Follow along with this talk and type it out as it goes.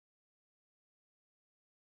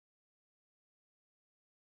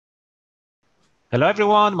Hello,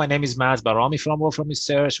 everyone. My name is Maz Barami from Wolfram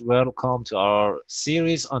Research. Welcome to our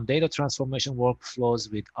series on data transformation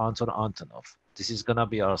workflows with Anton Antonov. This is going to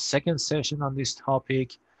be our second session on this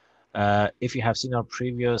topic. If you have seen our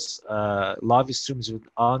previous live streams with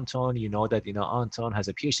Anton, you know that Anton has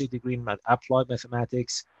a PhD degree in applied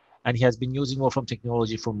mathematics, and he has been using Wolfram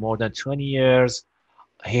technology for more than 20 years.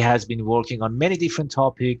 He has been working on many different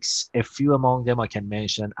topics. A few among them I can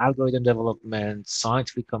mention: algorithm development,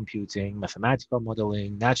 scientific computing, mathematical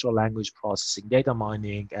modeling, natural language processing, data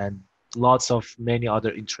mining, and lots of many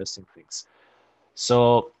other interesting things.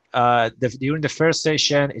 So during the first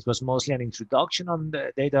session, it was mostly an introduction on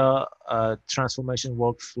the data transformation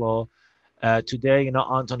workflow. Today,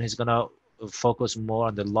 Anton is going to focus more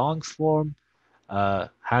on the long form.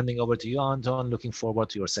 Handing over to you, Anton. Looking forward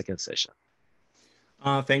to your second session.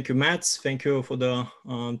 Thank you, Matt. Thank you for the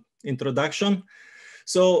introduction.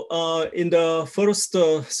 So in the first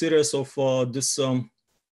series of this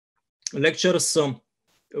lectures,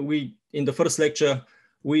 in the first lecture,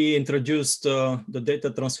 we introduced the data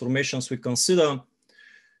transformations we consider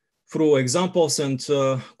through examples and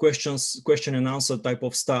question and answer type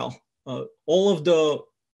of style.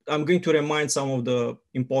 I'm going to remind some of the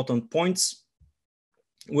important points.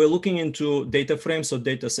 We're looking into data frames or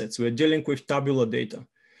data sets. We're dealing with tabular data.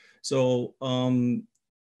 So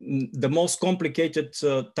the most complicated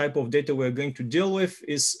type of data we're going to deal with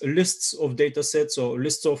is lists of data sets or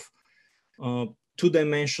lists of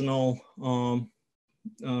two-dimensional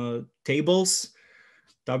tables,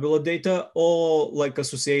 tabular data, or like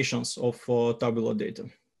associations of tabular data.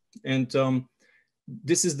 And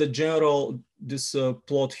this is the general, this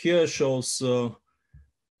plot here shows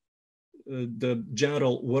the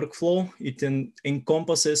general workflow. It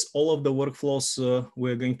encompasses all of the workflows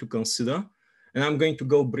we're going to consider. And I'm going to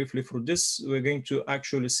go briefly through this. We're going to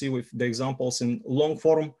actually see with the examples in long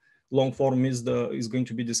form. Long form is going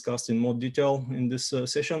to be discussed in more detail in this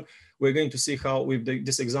session. We're going to see how with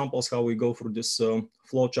these examples, how we go through this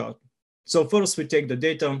flow chart. So first we take the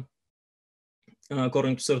data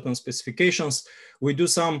according to certain specifications. We do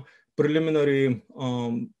some preliminary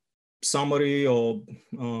summary or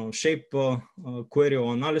shape query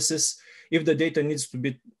or analysis. If the data needs to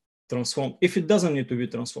be transformed, if it doesn't need to be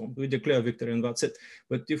transformed, we declare victory and that's it.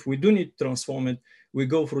 But if we do need to transform it, we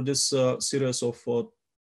go through this series of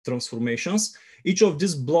transformations. Each of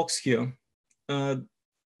these blocks here, the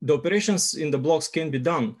operations in the blocks can be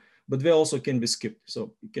done, but they also can be skipped.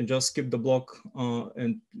 So you can just skip the block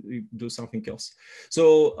and do something else.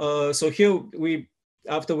 So here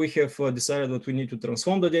after we have decided that we need to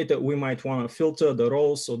transform the data, we might want to filter the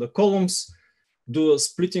rows or the columns, do a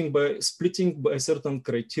splitting by a certain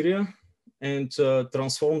criteria, and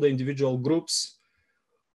transform the individual groups,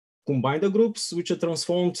 combine the groups which are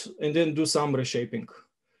transformed, and then do some reshaping.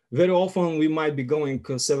 Very often we might be going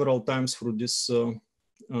several times through this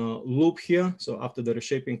loop here. So after the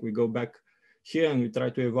reshaping, we go back here and we try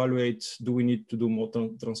to evaluate, do we need to do more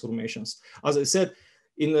transformations? As I said,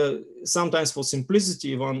 sometimes for simplicity,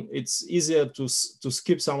 even it's easier to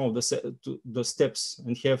skip some of the steps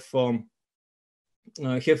and have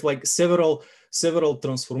like several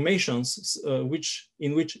transformations in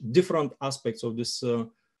which different aspects of this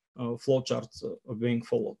flowchart are being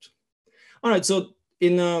followed. All right, so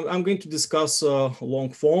I'm going to discuss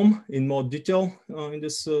long form in more detail in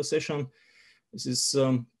this session. This is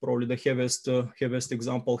probably the heaviest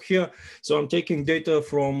example here. So I'm taking data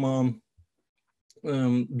from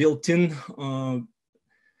built-in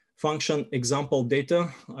function example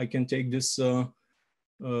data. I can take this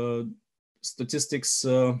statistics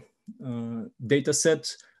data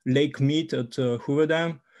set, Lake Mead at Hoover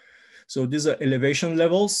Dam. So these are elevation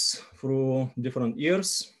levels through different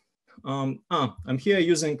years. I'm here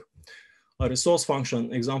using a resource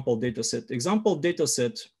function example data set. Example data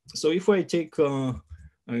set. So if I take,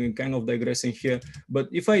 I'm kind of digressing here, but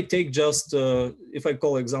if I take just, if I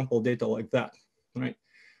call example data like that, right?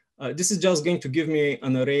 This is just going to give me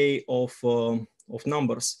an array of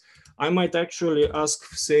numbers. I might actually ask,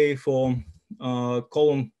 say, for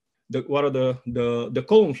column, what are the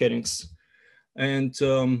column headings, and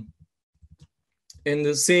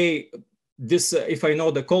say this. If I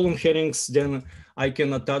know the column headings, then I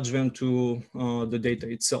can attach them to the data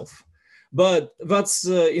itself. But that's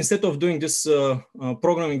instead of doing this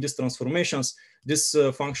programming these transformations, this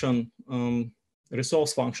function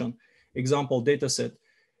resource function example dataset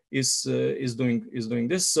is doing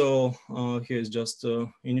this. So here's just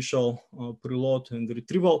initial preload and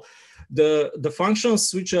retrieval. The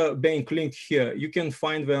functions which are being linked here, you can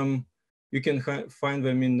find them. You can find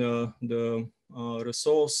them in the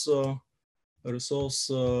resource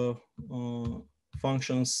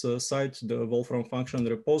functions site, the Wolfram function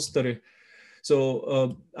repository.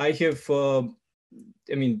 So I have,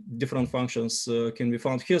 I mean, different functions can be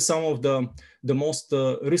found here. Some of the most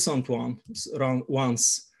recent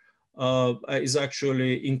ones is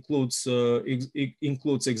actually includes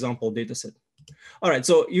example dataset. All right,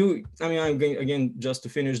 so I mean, I'm going again just to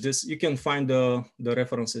finish this. You can find the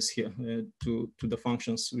references here to the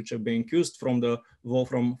functions which are being used from the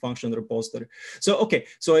Wolfram function repository. So okay,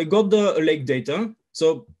 so I got the lake data.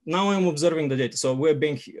 So now I'm observing the data. So we're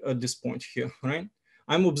being at this point here, right?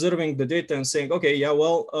 I'm observing the data and saying, okay, yeah,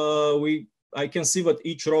 well, I can see that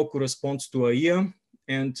each row corresponds to a year,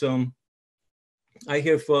 and I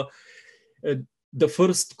have the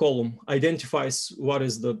first column identifies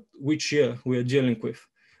which year we are dealing with.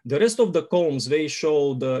 The rest of the columns, they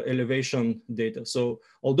show the elevation data. So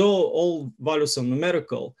although all values are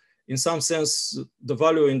numerical, in some sense, the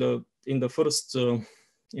value in the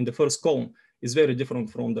first column is very different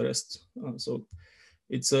from the rest. So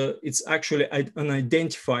it's actually an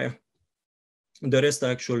identifier. The rest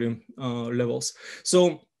are actually levels.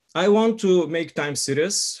 So I want to make time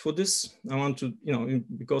series for this. I want to,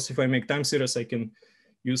 because if I make time series, I can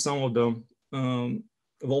use some of the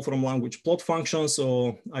Wolfram language plot functions,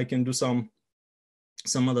 or I can do some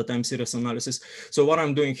other time series analysis. So what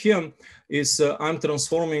I'm doing here is I'm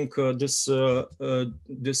transforming this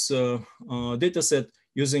data set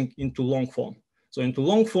using into long form. So into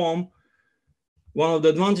long form, one of the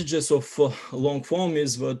advantages of long form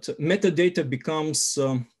is that metadata becomes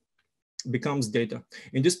data.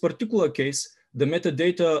 In this particular case, the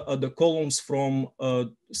metadata are the columns from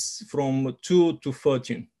 2 to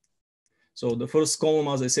 13. So the first column,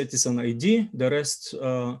 as I said, is an ID. The rest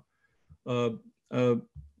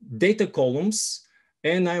data columns,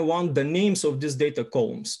 and I want the names of these data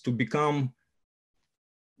columns to become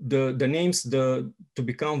to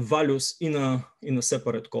become values in a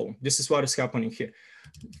separate column. This is what is happening here.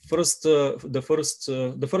 First, the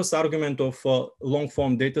first argument of long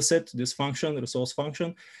form dataset, this function, resource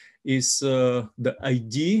function, is the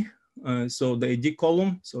ID. So the ID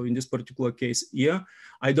column. So in this particular case, here,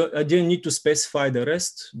 I didn't need to specify the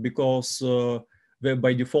rest because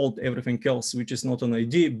by default everything else which is not an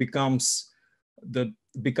ID becomes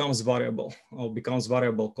variable or becomes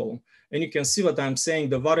variable column. And you can see what I'm saying.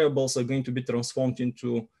 The variables are going to be transformed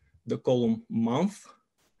into the column month,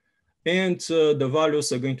 and the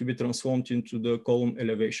values are going to be transformed into the column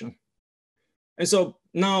elevation. And so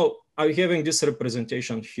now I'm having this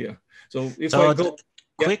representation here. So if I go,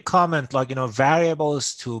 quick comment, like,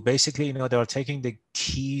 variables to basically, they are taking the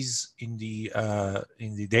keys in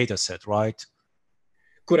the data set, right?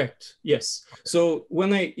 Correct. Yes. So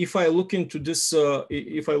if I look into this,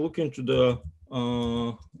 if I look into the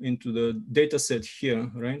data set here,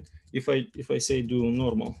 right? If I say do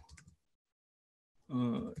normal,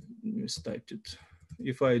 mistyped it.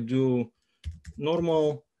 If I do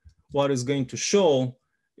normal, what is going to show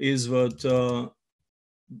is that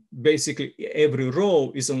basically every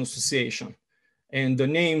row is an association, and the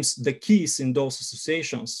names, the keys in those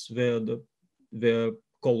associations were the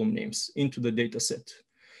column names into the data set.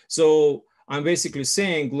 So I'm basically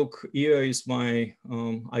saying, look, here is my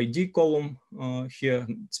ID column. Here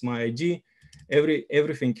it's my ID.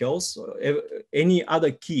 Everything else, any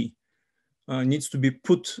other key needs to be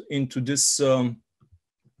put into this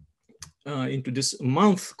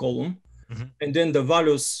month column, mm-hmm. And then the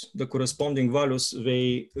values, the corresponding values,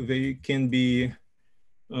 they can be,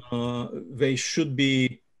 they should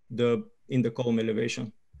be in the column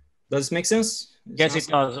elevation. Does it make sense? Yes, it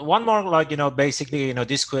does. One more, basically,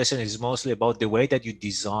 this question is mostly about the way that you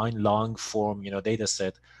design long form, data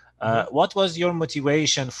set. Mm-hmm. What was your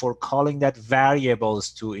motivation for calling that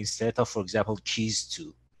variables to instead of, for example, keys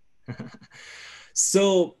to?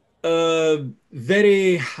 So,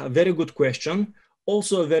 very good question.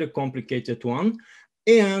 Also a very complicated one.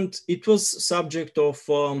 And it was subject of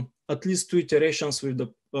at least 2 iterations with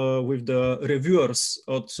the reviewers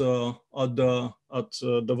at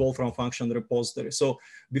the Wolfram function repository. So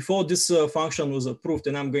before this function was approved,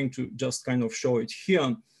 and I'm going to just kind of show it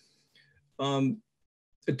here,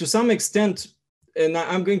 to some extent, and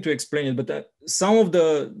I'm going to explain it, but some of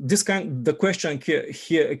the question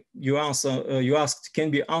here you asked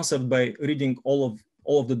can be answered by reading all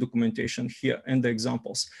of the documentation here and the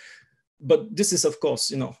examples. But this is, of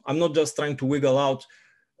course, I'm not just trying to wiggle out.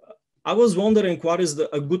 I was wondering what is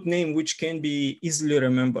a good name which can be easily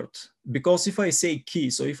remembered. Because if I say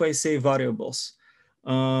keys, or if I say variables,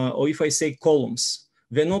 or if I say columns,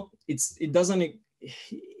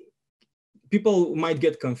 people might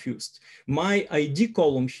get confused. My ID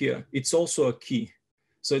column here, it's also a key.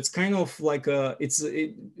 So it's kind of like the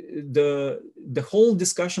whole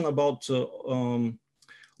discussion about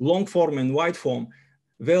long form and wide form,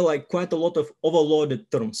 there are like quite a lot of overloaded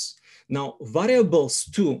terms. Now, variables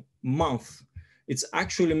too, month, it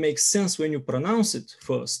actually makes sense when you pronounce it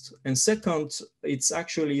first. And second, it's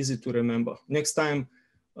actually easy to remember. Next time,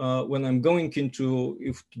 when I'm going into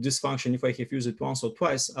this function, if I have used it once or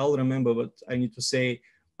twice, I'll remember what I need to say.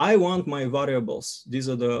 I want my variables. These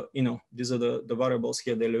are the, these are the variables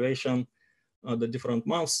here, the elevation, the different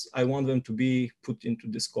months. I want them to be put into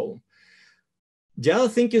this column. The other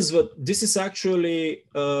thing is that this is actually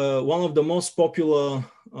one of the most popular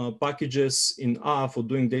packages in R for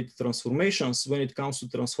doing data transformations when it comes to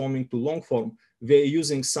transforming to long form. They're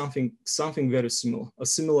using something very similar, a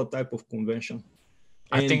similar type of convention.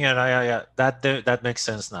 I think that makes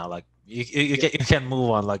sense now. Like you can move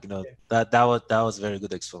on. Like that was very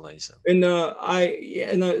good explanation.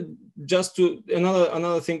 And just to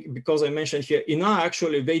another thing, because I mentioned here in R,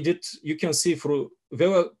 actually they did, you can see through, there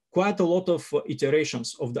were quite a lot of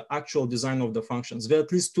iterations of the actual design of the functions. There are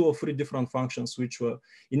at least 2 or 3 different functions, which were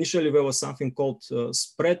initially there was something called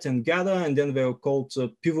spread and gather, and then they were called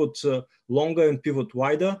pivot longer and pivot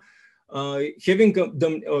wider. Having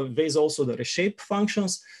them, there's also the reshape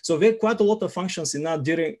functions. So there are quite a lot of functions in that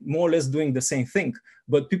more or less doing the same thing,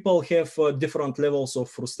 but people have different levels of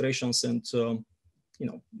frustrations and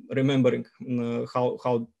remembering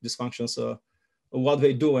how these functions what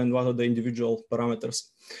they do and what are the individual parameters.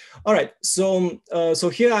 All right, so so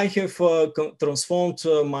here I have transformed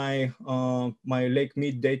my my lake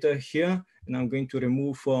mead data here, and I'm going to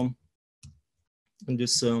remove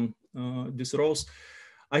this these rows.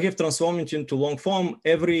 I have transformed it into long form.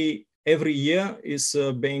 Every year is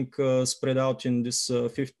being spread out in this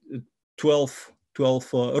 12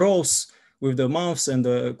 rows with the months and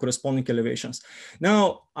the corresponding elevations.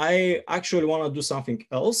 Now, I actually want to do something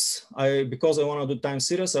else. Because I want to do time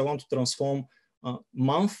series, I want to transform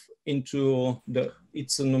month into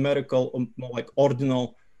it's a numerical, like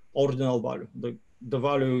ordinal value, the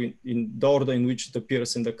value in the order in which it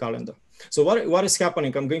appears in the calendar. So what is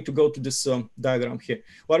happening? I'm going to go to this diagram here.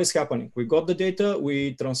 What is happening? We got the data,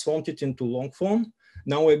 we transformed it into long form.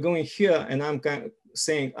 Now we're going here, and I'm kind of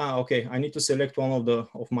saying, okay, I need to select one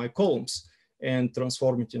of my columns and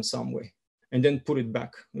transform it in some way, and then put it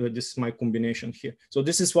back. This is my combination here. So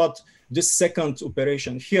this is what this second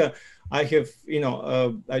operation here I have.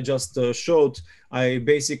 I just showed. I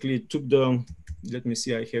basically took the. Let me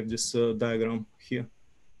see. I have this diagram here,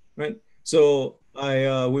 right? So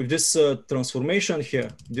I with this transformation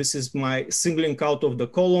here, this is my singling out of the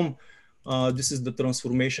column. This is the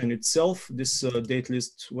transformation itself. This date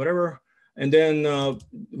list, whatever. And then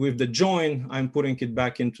with the join, I'm putting it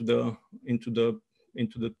back into the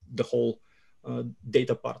whole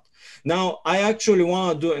data part. Now I actually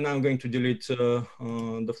want to do, and I'm going to delete the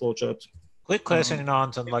flowchart. Quick question,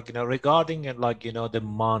 Anton, regarding the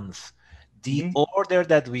month, the order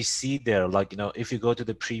that we see there, if you go to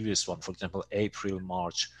the previous one, for example, April,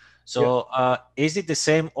 March. So is it the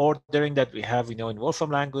same ordering that we have, in Wolfram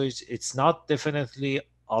language? It's not definitely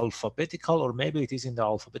alphabetical, or maybe it is in the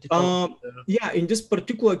alphabetical? Yeah, in this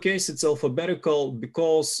particular case, it's alphabetical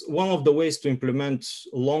because one of the ways to implement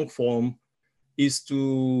long form is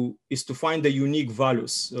to find the unique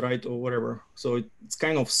values, right, or whatever. So it's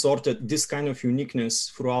kind of sorted this kind of uniqueness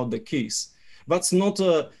throughout the keys. That's not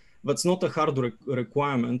a hard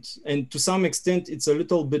requirement, and to some extent, it's a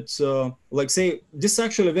little bit like, say, this is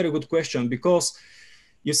actually a very good question, because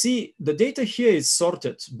you see, the data here is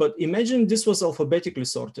sorted, but imagine this was alphabetically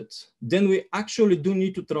sorted. Then we actually do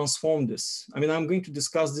need to transform this. I mean, I'm going to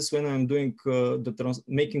discuss this when I'm doing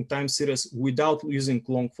making time series without using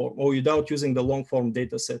long form or without using the long form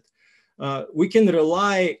data set. We can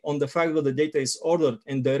rely on the fact that the data is ordered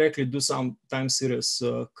and directly do some time series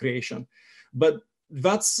creation. But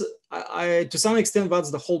that's, to some extent,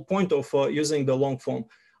 that's the whole point of using the long form.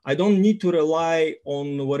 I don't need to rely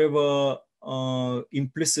on whatever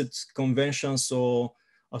implicit conventions or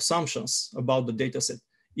assumptions about the data set.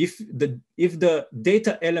 If the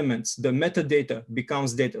data elements, the metadata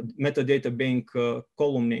becomes data, metadata being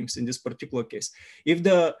column names in this particular case, if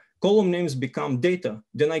the column names become data,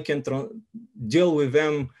 then I can deal with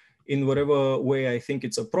them in whatever way I think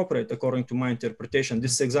it's appropriate according to my interpretation.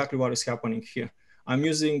 This is exactly what is happening here. I'm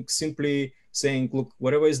using simply saying, look,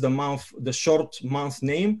 whatever is the month, the short month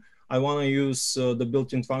name, I want to use the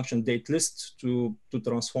built-in function date list to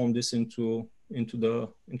transform this into the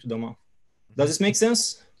month. Does this make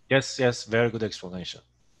sense? Yes, very good explanation.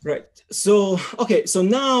 Right. So okay, so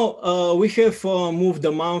now we have moved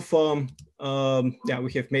the month yeah,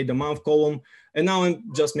 we have made the month column, and now I'm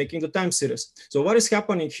just making the time series. So what is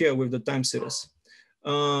happening here with the time series?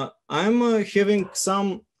 I'm having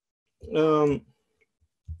some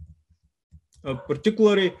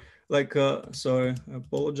particularly like, sorry, I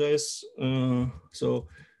apologize. So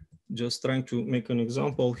just trying to make an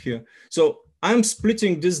example here. So I'm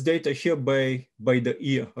splitting this data here by the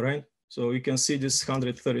year, right? So you can see this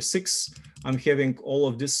 136. I'm having all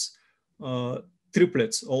of this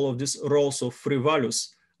triplets, all of these rows of free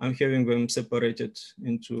values. I'm having them separated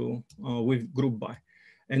into with group by.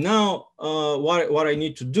 And now what I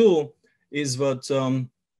need to do is that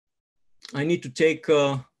I need to take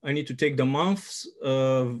the months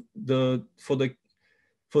for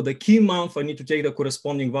the key month. I need to take the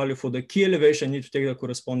corresponding value. For the key elevation, I need to take the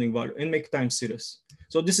corresponding value and make time series.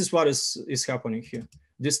 So this is what is happening here.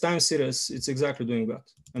 This time series, it's exactly doing that.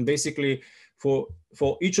 And basically, for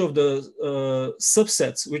each of the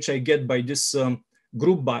subsets which I get by this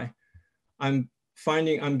group by, I'm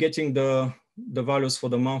getting the values for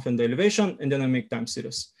the month and the elevation, and then I make time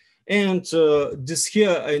series. And this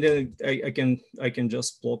here, and then I can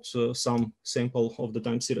just plot some sample of the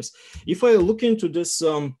time series. If I look into this,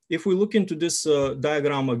 if we look into this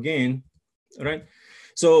diagram again, right?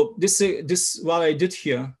 So this what I did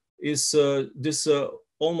here is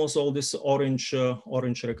almost all this orange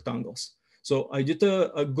rectangles. So I did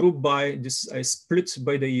a group by this. I split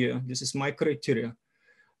by the year. This is my criteria.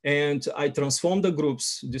 And I transform the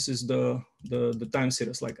groups. This is the time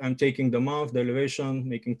series. Like I'm taking the month, the elevation,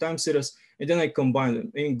 making time series, and then I combine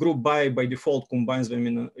them. In group by default combines them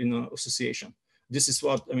in a association. This is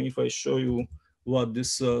what, I mean, if I show you what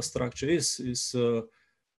this structure is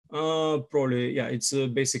probably, yeah, it's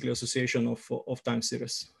basically association of time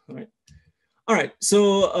series, right? All right,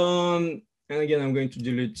 so, and again, I'm going to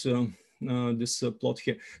delete this plot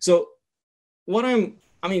here. So what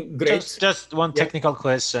I mean, great. Just one technical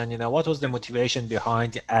question, what was the motivation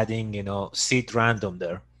behind adding, seed random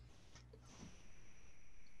there?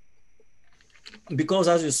 Because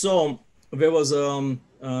as you saw, there was,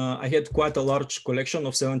 I had quite a large collection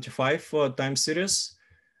of 75 time series.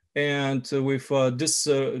 And with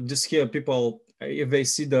this here, people, if they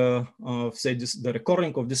see the, the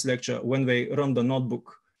recording of this lecture, when they run the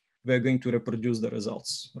notebook, they're going to reproduce the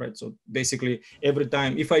results, right? So basically every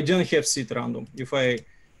time, if I didn't have seed random, if I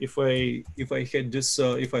had this,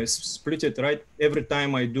 if I split it, right, every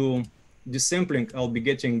time I do this sampling, I'll be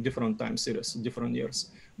getting different time series, different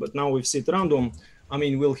years. But now with seed random, I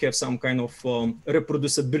mean, we'll have some kind of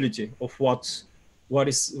reproducibility of what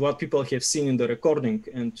people have seen in the recording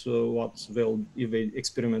and what they'll, if they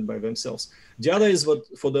experiment by themselves. The other is what,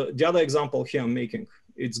 for the other example here I'm making,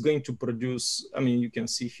 it's going to produce, I mean, you can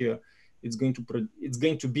see here, it's going to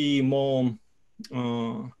be more,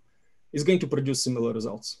 it's going to produce similar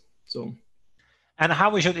results. So. And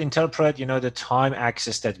how we should interpret, the time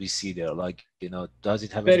axis that we see there, like, does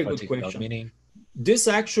it have Very any particular meaning? This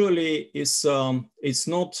actually is, it's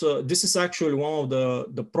not, this is actually one of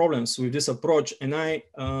the problems with this approach. And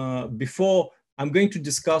before I'm going to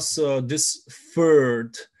discuss this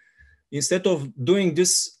third, instead of doing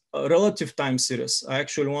this relative time series, I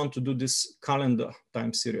actually want to do this calendar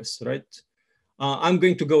time series, right? I'm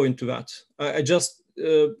going to go into that. I just,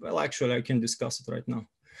 well, actually I can discuss it right now.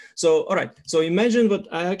 So, all right, so imagine that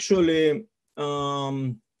I actually,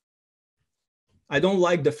 I don't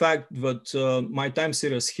like the fact that my time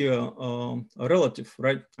series here are relative,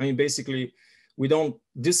 right? I mean, basically, we don't,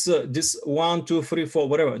 this 1, 2, 3, 4,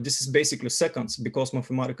 whatever, this is basically seconds because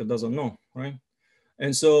Mathematica doesn't know, right?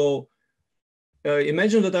 And so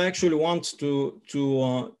imagine that I actually want to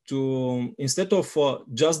instead of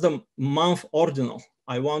just the month ordinal,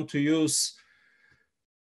 I want to use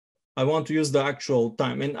the actual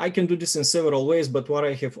time. And I can do this in several ways, but what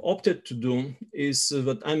I have opted to do is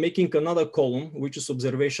that I'm making another column, which is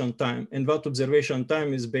observation time. And that observation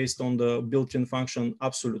time is based on the built-in function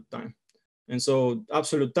absolute time. And so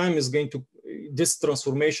absolute time is going to, this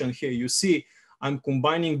transformation here, you see, I'm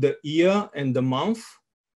combining the year and the month.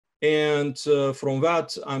 And from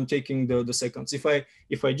that, I'm taking the seconds. If I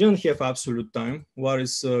didn't have absolute time, what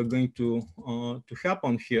is going to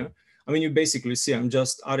happen here? I mean, you basically see I'm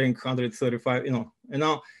just adding 135, and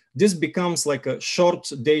now this becomes like a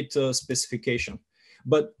short date specification,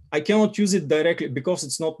 but I cannot use it directly because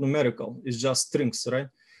it's not numerical. It's just strings, right?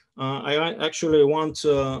 I actually want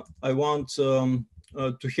to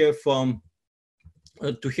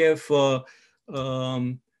have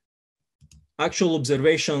actual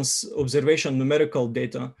observation numerical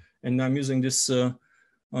data, and I'm using this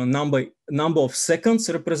number of seconds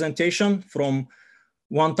representation from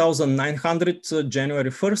 1900 January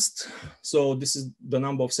 1st. So this is the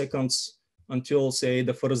number of seconds until say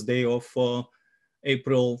the first day of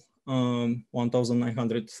April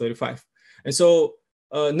 1935. And so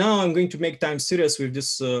now I'm going to make time series with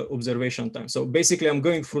this observation time. So basically I'm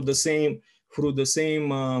going through the same,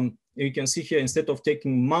 you can see here, instead of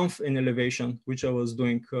taking month in elevation, which I was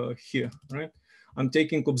doing here, right? I'm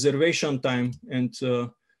taking observation time and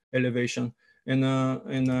elevation. And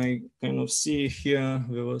I kind of see here,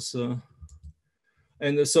 there was,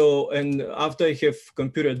 and after I have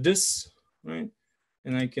computed this, right?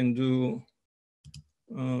 And I can do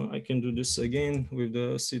this again with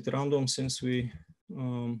the seed random, since we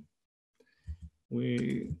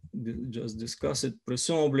just discussed it.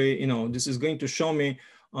 Presumably, you know, this is going to show me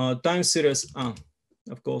time series.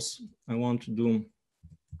 Of course, I want to do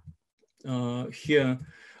here.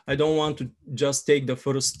 I don't want to just take the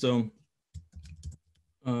first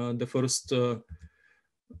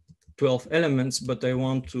 12 elements, but I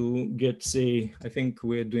want to get, say, I think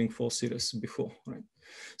we're doing 4 series before, right?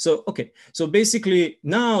 So, okay. So basically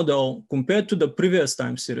now though, compared to the previous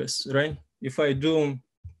time series, right? If I do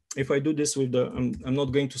this with the, I'm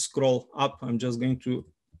not going to scroll up. I'm just going to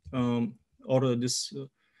order this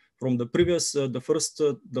from the previous, the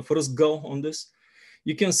first go on this.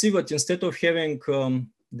 You can see that instead of having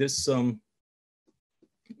this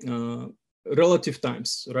relative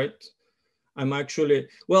times, right? I'm actually,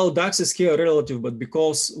 well, the axes here are relative, but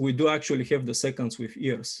because we do actually have the seconds with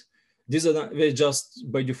years, these are not, they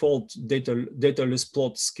just by default dataless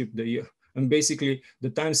plot skip the year. And basically the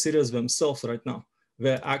time series themselves right now,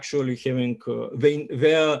 they're actually having,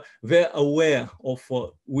 they're aware of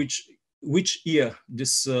which year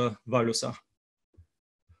these values are.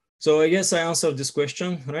 So I guess I answered this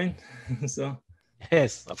question, right? So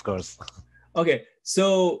yes, of course. Okay,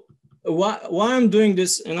 so why I'm doing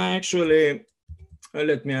this, and I actually,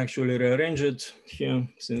 let me actually rearrange it here,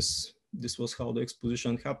 since this was how the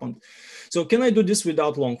exposition happened. So can I do this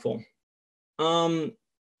without long form?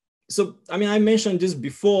 So, I mean, I mentioned this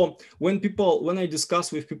before, when I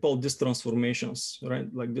discuss with people these transformations,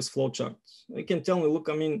 right? Like this flowchart, they can tell me, look,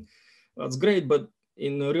 I mean, that's great, but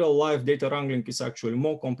in real life, data wrangling is actually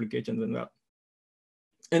more complicated than that.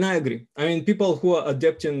 And I agree. I mean, people who are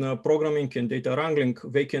adept in programming and data wrangling,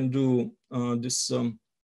 they can do this,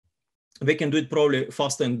 they can do it probably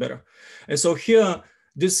faster and better. And so here,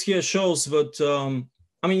 this here shows that,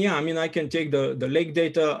 I mean, yeah, I mean, I can take the lake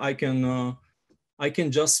data, I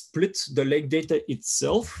can just split the lake data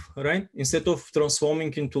itself, right? Instead of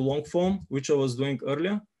transforming into long form, which I was doing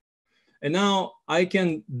earlier. And now I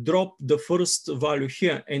can drop the first value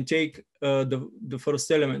here and take the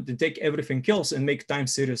first element and take everything else and make time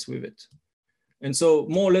series with it. And so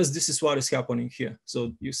more or less, this is what is happening here.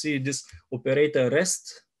 So you see this operator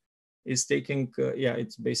rest is taking, yeah,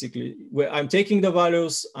 it's basically where I'm taking the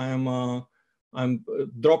values, I'm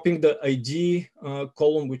dropping the ID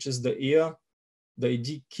column, which is the year, the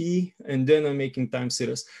ID key, and then I'm making time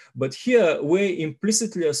series. But here we're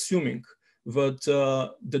implicitly assuming that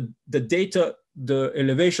the data, the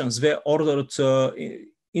elevations, they're ordered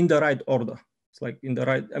in the right order. It's like in the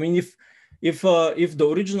right, I mean, if the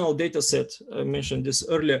original data set, I mentioned this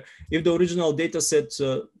earlier, if the original data set,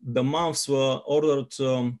 the months were ordered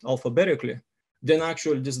alphabetically, then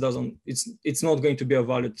actually this doesn't, it's not going to be a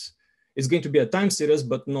valid, it's going to be a time series,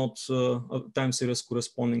 but not a time series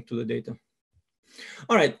corresponding to the data.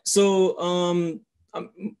 All right, so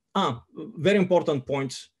very important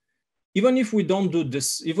point. Even if we don't do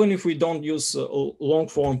this, even if we don't use long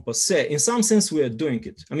form per se, in some sense we are doing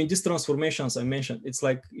it. I mean, these transformations I mentioned, it's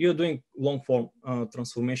like you're doing long form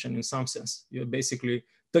transformation in some sense. You're basically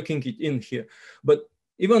tucking it in here. But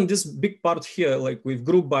even this big part here, like with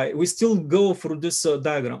group by, we still go through this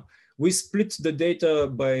diagram. We split the data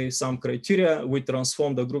by some criteria, we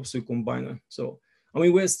transform the groups, we combine them. So, I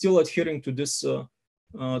mean, we're still adhering to this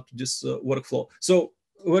workflow. So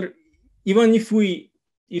even if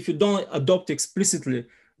you don't adopt explicitly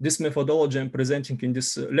this methodology I'm presenting in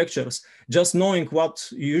these lectures, just knowing what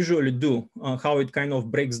you usually do, how it kind of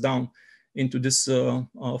breaks down into this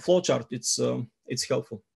flowchart, it's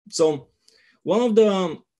helpful. So one of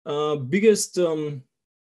the biggest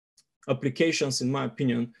applications, in my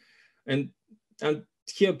opinion, and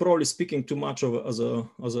here probably speaking too much of as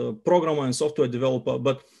a programmer and software developer,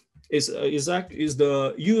 but is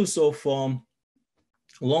the use of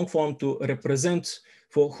long form to represent,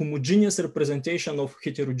 for homogeneous representation of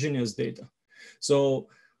heterogeneous data. So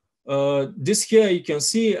this here you can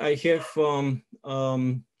see I have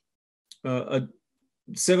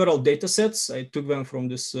several data sets. I took them from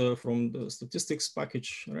this from the statistics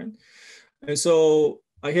package, right? And so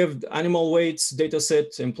I have animal weights data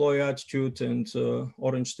set, employee attitude, and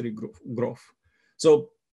orange tree growth. So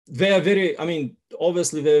they are very, I mean,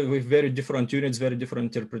 obviously they're with very different units, very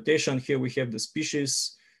different interpretation. Here we have the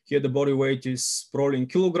species. Here the body weight is probably in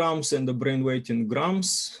kilograms and the brain weight in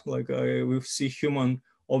grams. Like we see human,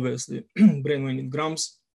 obviously, brain weight in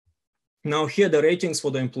grams. Now here the ratings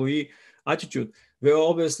for the employee attitude, there are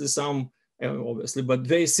obviously some, obviously, but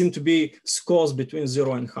they seem to be scores between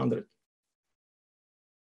 0 and 100.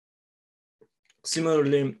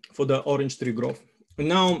 Similarly for the orange tree growth.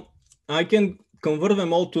 Now I can convert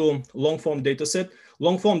them all to long form dataset.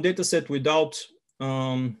 Long form dataset without,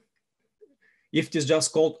 if it is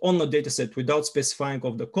just called on the dataset without specifying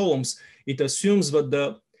of the columns, it assumes that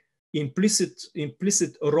the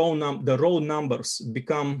implicit row numbers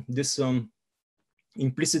become this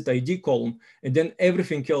implicit ID column, and then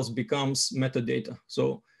everything else becomes metadata.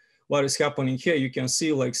 So what is happening here, you can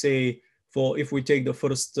see, like say, for if we take the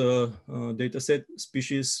first data set,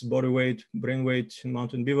 species, body weight, brain weight,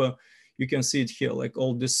 mountain beaver, you can see it here, like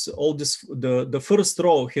all this, the first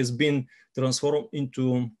row has been transformed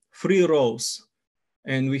into 3 rows,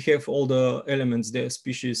 and we have all the elements there,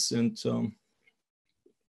 species and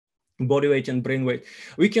body weight and brain weight.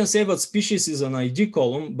 We can say that species is an ID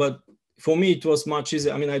column, but for me, it was much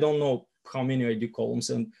easier. I mean, I don't know how many ID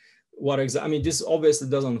columns and what exactly. I mean, this obviously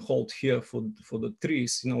doesn't hold here for the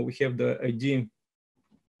trees. You know, we have the ID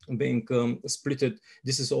being splitted.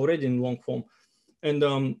 This is already in long form.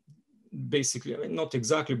 And basically, I mean, not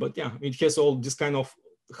exactly, but yeah, it has all this kind of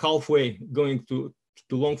halfway going to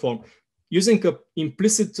long form. Using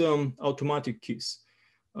implicit automatic keys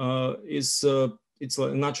it's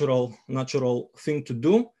a natural thing to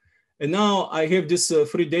do. And now I have these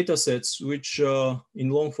 3 data sets, which in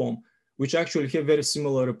long form, which actually have very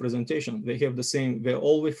similar representation. They have the same, they're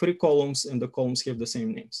all with 3 columns, and the columns have the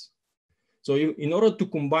same names. So in order to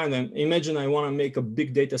combine them, imagine I want to make a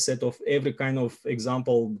big data set of every kind of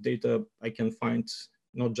example data I can find,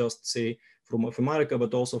 not just say from Mathematica,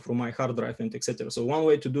 but also from my hard drive and etc. So one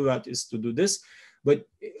way to do that is to do this. But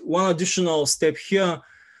one additional step here,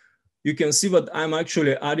 you can see that I'm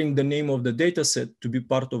actually adding the name of the data set to be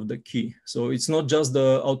part of the key. So it's not just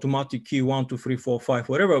the automatic key 1, 2, 3, 4, 5,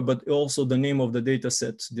 whatever, but also the name of the data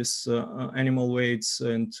set, this animal weights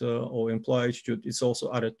and or employee attitude, it's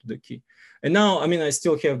also added to the key. And now, I mean, I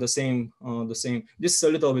still have the same. This is a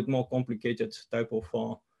little bit more complicated type of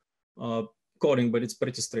coding, but it's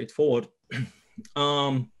pretty straightforward.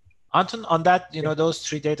 Anton, on that, those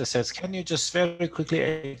 3 data sets, can you just very quickly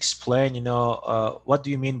explain, what do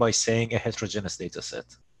you mean by saying a heterogeneous data set?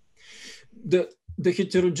 The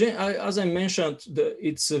heterogeneous, as I mentioned,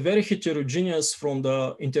 it's very heterogeneous from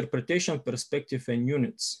the interpretation perspective and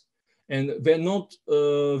units. And they're not,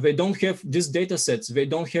 they don't have these data sets, they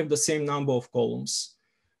don't have the same number of columns.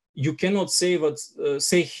 You cannot say that,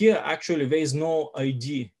 say here, actually, there is no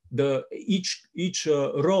ID. Each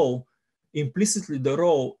row, implicitly the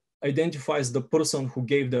row identifies the person who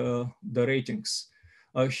gave the ratings.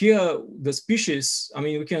 Here, the species, I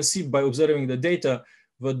mean, we can see by observing the data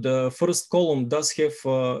that the first column does have,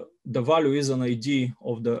 the value is an ID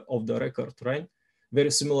of the record, right?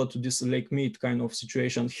 Very similar to this lake meat kind of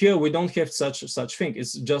situation. Here, we don't have such thing.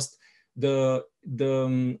 It's just the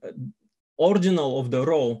ordinal of the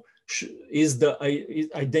row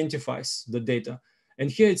it identifies the data. And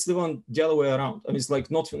here it's the other way around. I mean, it's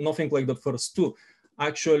like nothing like the first 2.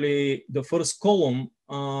 Actually, the first column,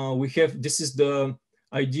 we have, this is the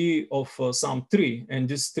ID of some 3, and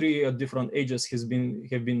these 3 at different ages have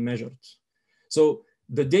been measured. So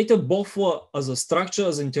the data, both as a structure,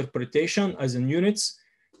 as interpretation, as in units,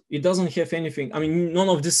 it doesn't have anything. I mean, none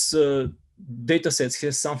of these data sets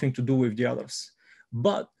has something to do with the others.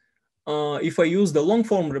 But if I use the long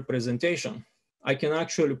form representation, I can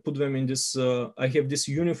actually put them in this, I have this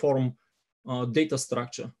uniform data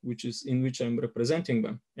structure, which is in which I'm representing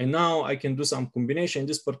them. And now I can do some combination. In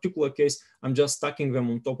this particular case, I'm just stacking them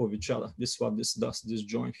on top of each other. This is what this does, this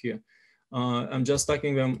join here. I'm just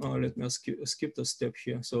stacking them. Let me skip the step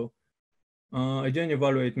here. So I didn't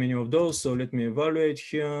evaluate many of those. So let me evaluate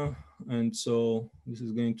here. And so this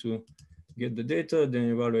is going to get the data, then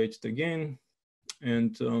evaluate it again.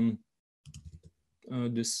 And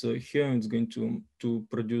this here is going to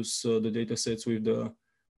produce the data sets with the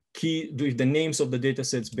key, with the names of the data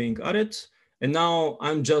sets being added. And now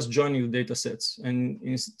I'm just joining the data sets. And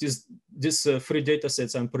in this 3 data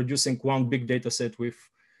sets, I'm producing one big data set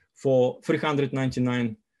for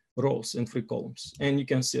 399 rows and 3 columns. And you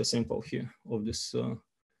can see a sample here of this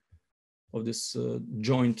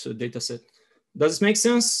joint data set. Does this make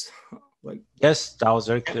sense? Yes, that was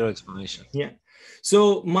a very clear explanation. Yeah.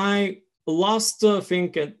 So my last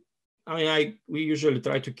thing, we usually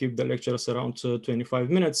try to keep the lectures around 25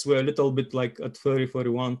 minutes. We're a little bit like at 30,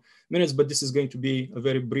 41 minutes, but this is going to be a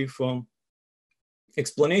very brief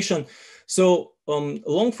explanation. So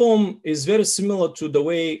long form is very similar to the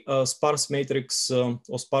way sparse matrix or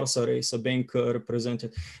sparse arrays are being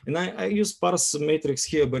represented. And I use sparse matrix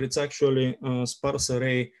here, but it's actually sparse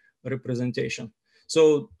array representation.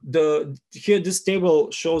 So here this table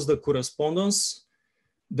shows the correspondence,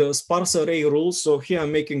 the sparse array rules. So here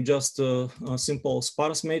I'm making just a simple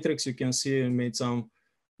sparse matrix. You can see I made some,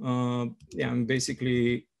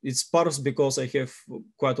 basically it's sparse because I have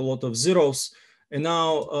quite a lot of zeros. And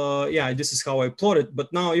now, this is how I plot it.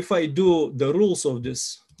 But now if I do the rules of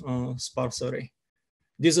this sparse array,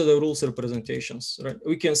 these are the rules representations, right?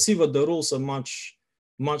 We can see that the rules are much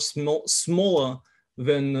smaller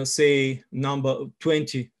than say number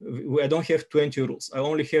 20. I don't have 20 rules. I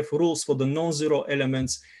only have rules for the non-zero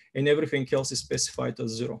elements, and everything else is specified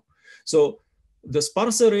as 0. So the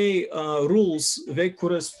sparse array rules, they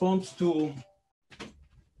correspond to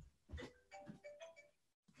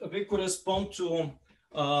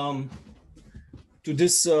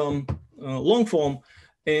this long form,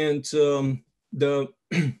 and the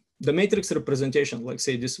matrix representation, like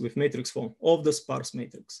say this with matrix form of the sparse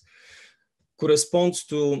matrix, corresponds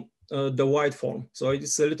to the wide form. So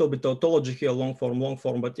it's a little bit tautology here, long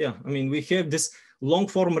form, but yeah, I mean, we have this long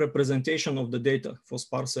form representation of the data for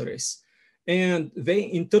sparse arrays, and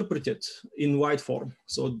they interpret it in wide form.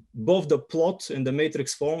 So both the plot and the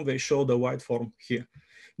matrix form, they show the wide form here.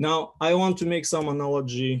 Now, I want to make some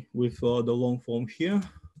analogy with the long form here.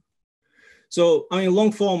 So, I mean,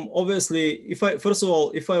 long form, obviously, first of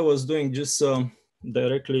all, if I was doing just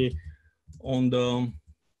directly on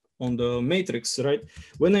the matrix, right?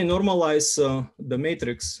 When I normalize the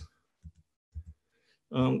matrix,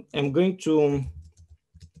 I'm going to,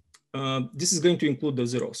 this is going to include the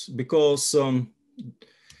zeros because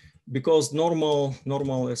normal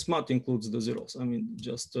SMAT includes the zeros. I mean,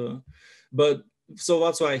 just, but so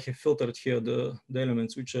that's why I have filtered here the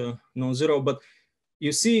elements which are non-zero. But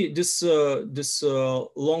you see this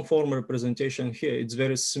long form representation here, it's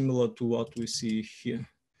very similar to what we see here.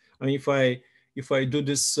 I mean, if I do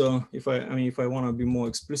this, if I want to be more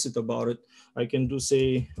explicit about it, I can do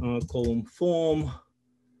say column form,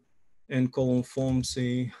 and column form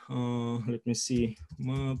say, let me see,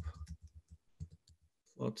 map,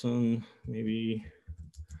 button, maybe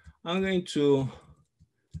I'm going to,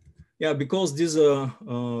 yeah, because these are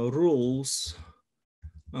rules,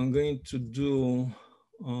 I'm going to do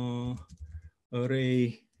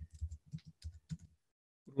array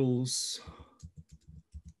rules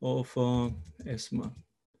of SMAP,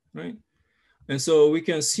 right? And so we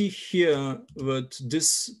can see here that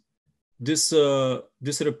this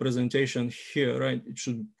representation here, right? It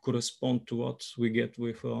should correspond to what we get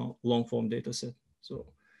with a long form data set. So,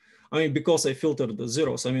 I mean, because I filtered the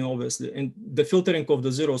zeros, I mean, obviously, and the filtering of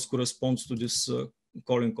the zeros corresponds to this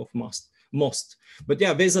calling of most. But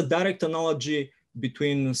yeah, there's a direct analogy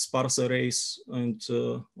between sparse arrays and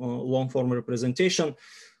long form representation.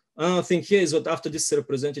 Another thing here is that after this is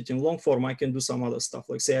represented in long form, I can do some other stuff,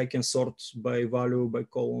 like say I can sort by value, by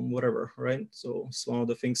column, whatever, right? So it's one of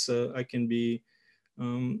the things I can be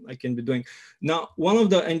doing. Now, one of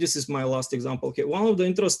the, and this is my last example. Okay, one of the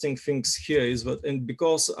interesting things here is that, and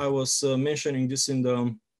because I was mentioning this in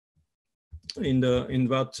that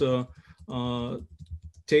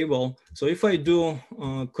table. So if I do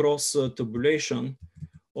cross tabulation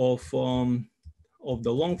of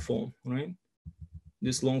the long form, right?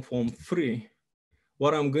 This long form 3,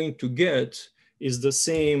 what I'm going to get is the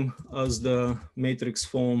same as the matrix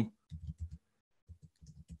form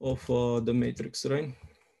of the matrix, right?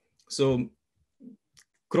 So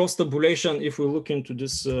cross tabulation, if we look into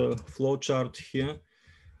this flow chart here,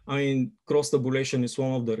 I mean, cross tabulation is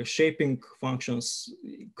one of the reshaping functions.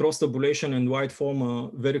 Cross tabulation and wide form are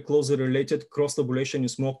very closely related. Cross tabulation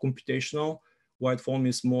is more computational. Wide form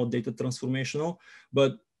is more data transformational,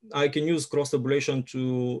 but I can use cross tabulation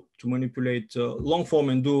to manipulate long form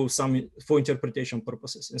and do some for interpretation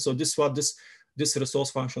purposes. And so this is what this resource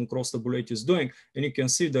function cross tabulate is doing. And you can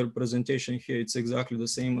see the representation here. It's exactly the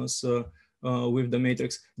same as with the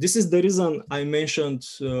matrix. This is the reason I mentioned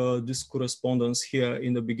this correspondence here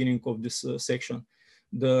in the beginning of this section.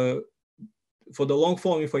 For the long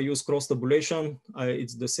form, if I use cross tabulation,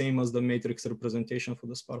 it's the same as the matrix representation for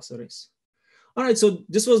the sparse arrays. All right, so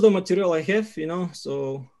this was the material I have,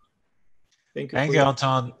 so thank you. Thank you,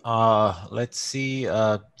 Anton. Let's see,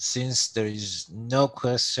 since there is no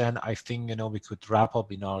question, I think, we could wrap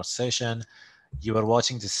up in our session. You are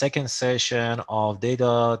watching the second session of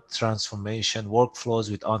data transformation workflows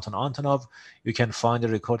with Anton Antonov. You can find the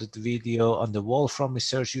recorded video on the Wolfram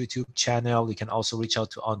Research YouTube channel. You can also reach out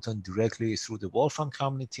to Anton directly through the Wolfram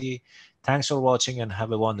community. Thanks for watching and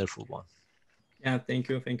have a wonderful one. Yeah, thank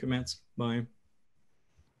you. Thank you, Matt. Bye.